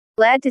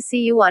Glad to see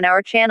you on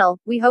our channel.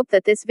 We hope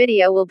that this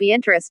video will be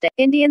interesting.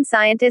 Indian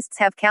scientists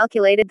have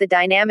calculated the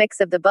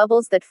dynamics of the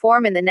bubbles that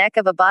form in the neck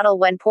of a bottle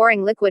when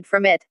pouring liquid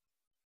from it.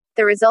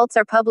 The results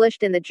are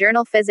published in the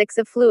journal Physics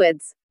of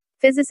Fluids.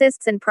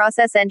 Physicists and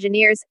process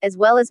engineers, as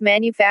well as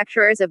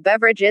manufacturers of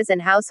beverages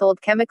and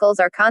household chemicals,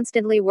 are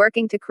constantly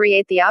working to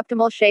create the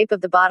optimal shape of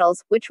the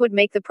bottles, which would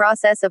make the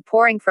process of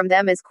pouring from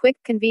them as quick,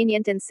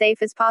 convenient, and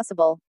safe as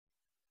possible.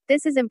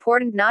 This is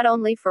important not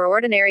only for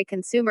ordinary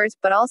consumers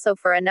but also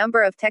for a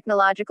number of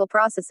technological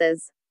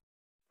processes.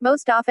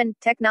 Most often,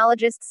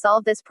 technologists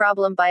solve this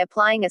problem by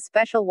applying a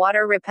special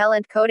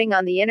water-repellent coating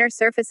on the inner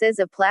surfaces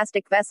of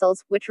plastic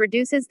vessels, which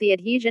reduces the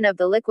adhesion of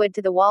the liquid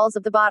to the walls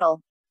of the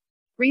bottle.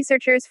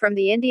 Researchers from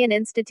the Indian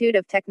Institute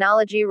of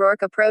Technology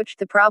Rourke approached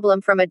the problem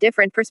from a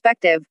different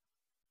perspective.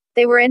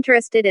 They were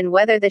interested in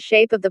whether the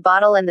shape of the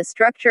bottle and the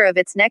structure of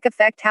its neck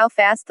affect how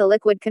fast the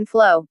liquid can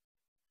flow.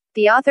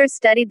 The authors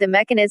studied the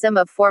mechanism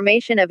of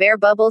formation of air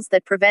bubbles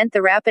that prevent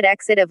the rapid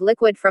exit of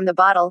liquid from the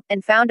bottle,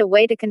 and found a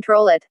way to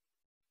control it.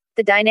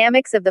 The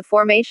dynamics of the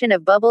formation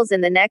of bubbles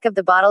in the neck of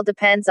the bottle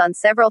depends on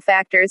several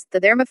factors: the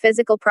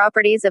thermophysical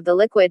properties of the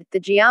liquid, the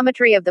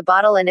geometry of the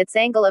bottle, and its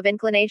angle of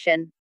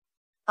inclination.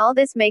 All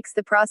this makes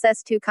the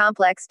process too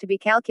complex to be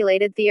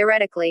calculated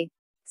theoretically.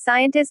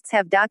 Scientists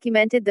have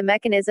documented the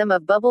mechanism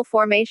of bubble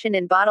formation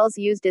in bottles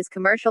used as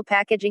commercial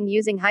packaging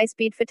using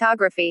high-speed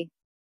photography.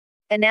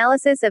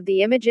 Analysis of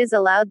the images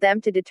allowed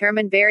them to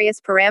determine various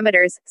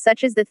parameters,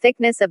 such as the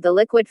thickness of the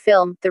liquid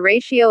film, the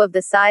ratio of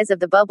the size of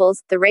the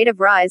bubbles, the rate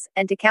of rise,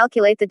 and to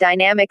calculate the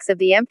dynamics of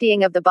the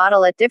emptying of the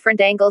bottle at different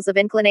angles of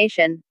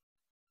inclination.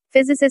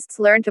 Physicists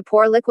learn to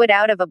pour liquid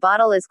out of a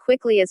bottle as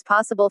quickly as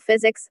possible.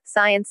 Physics,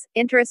 science,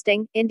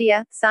 interesting,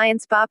 India,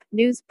 science pop,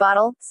 news,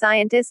 bottle,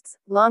 scientists,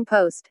 long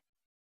post.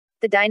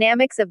 The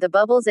dynamics of the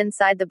bubbles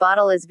inside the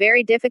bottle is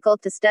very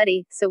difficult to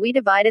study, so we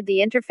divided the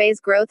interphase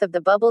growth of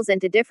the bubbles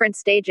into different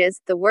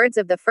stages. The words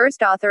of the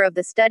first author of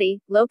the study,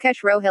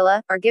 Lokesh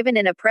Rohila, are given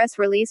in a press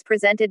release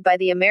presented by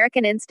the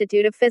American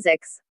Institute of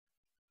Physics.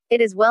 It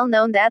is well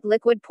known that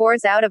liquid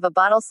pours out of a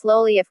bottle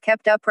slowly if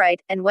kept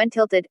upright, and when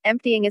tilted,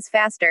 emptying is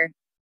faster.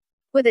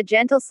 With a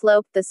gentle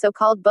slope, the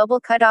so-called bubble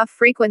cutoff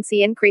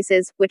frequency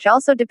increases, which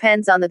also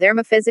depends on the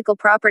thermophysical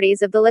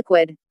properties of the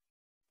liquid.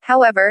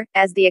 However,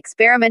 as the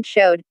experiment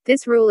showed,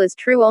 this rule is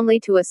true only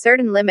to a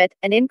certain limit.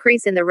 An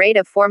increase in the rate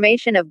of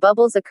formation of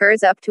bubbles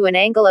occurs up to an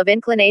angle of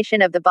inclination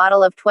of the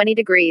bottle of 20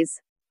 degrees.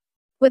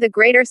 With a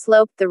greater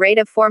slope, the rate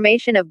of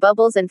formation of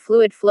bubbles and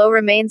fluid flow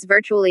remains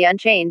virtually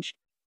unchanged.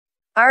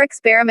 Our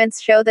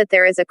experiments show that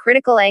there is a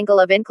critical angle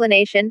of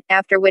inclination,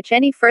 after which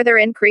any further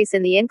increase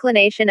in the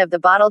inclination of the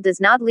bottle does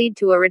not lead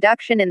to a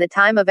reduction in the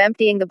time of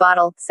emptying the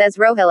bottle, says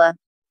Rohila.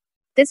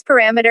 This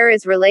parameter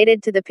is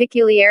related to the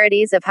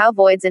peculiarities of how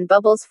voids and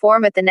bubbles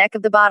form at the neck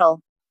of the bottle.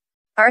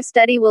 Our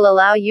study will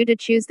allow you to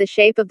choose the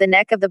shape of the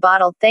neck of the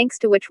bottle, thanks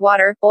to which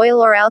water,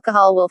 oil, or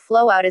alcohol will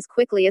flow out as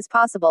quickly as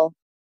possible.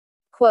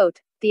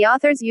 Quote, the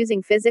authors,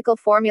 using physical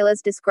formulas,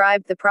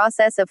 described the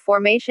process of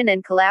formation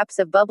and collapse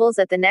of bubbles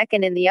at the neck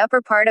and in the upper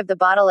part of the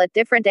bottle at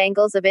different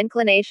angles of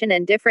inclination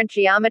and different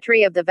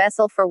geometry of the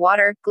vessel for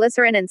water,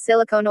 glycerin, and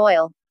silicone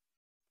oil.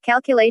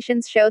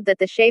 Calculations showed that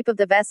the shape of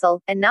the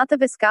vessel, and not the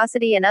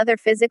viscosity and other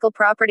physical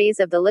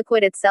properties of the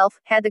liquid itself,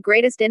 had the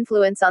greatest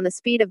influence on the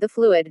speed of the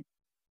fluid.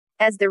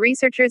 As the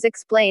researchers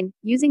explain,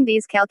 using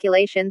these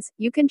calculations,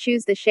 you can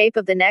choose the shape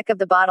of the neck of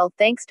the bottle,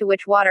 thanks to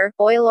which water,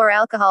 oil, or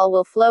alcohol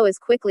will flow as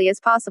quickly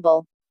as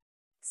possible.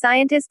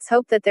 Scientists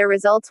hope that their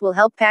results will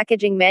help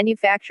packaging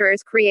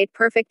manufacturers create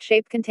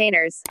perfect-shaped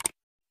containers.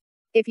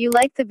 If you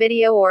liked the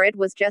video or it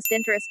was just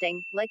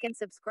interesting, like and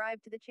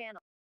subscribe to the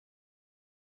channel.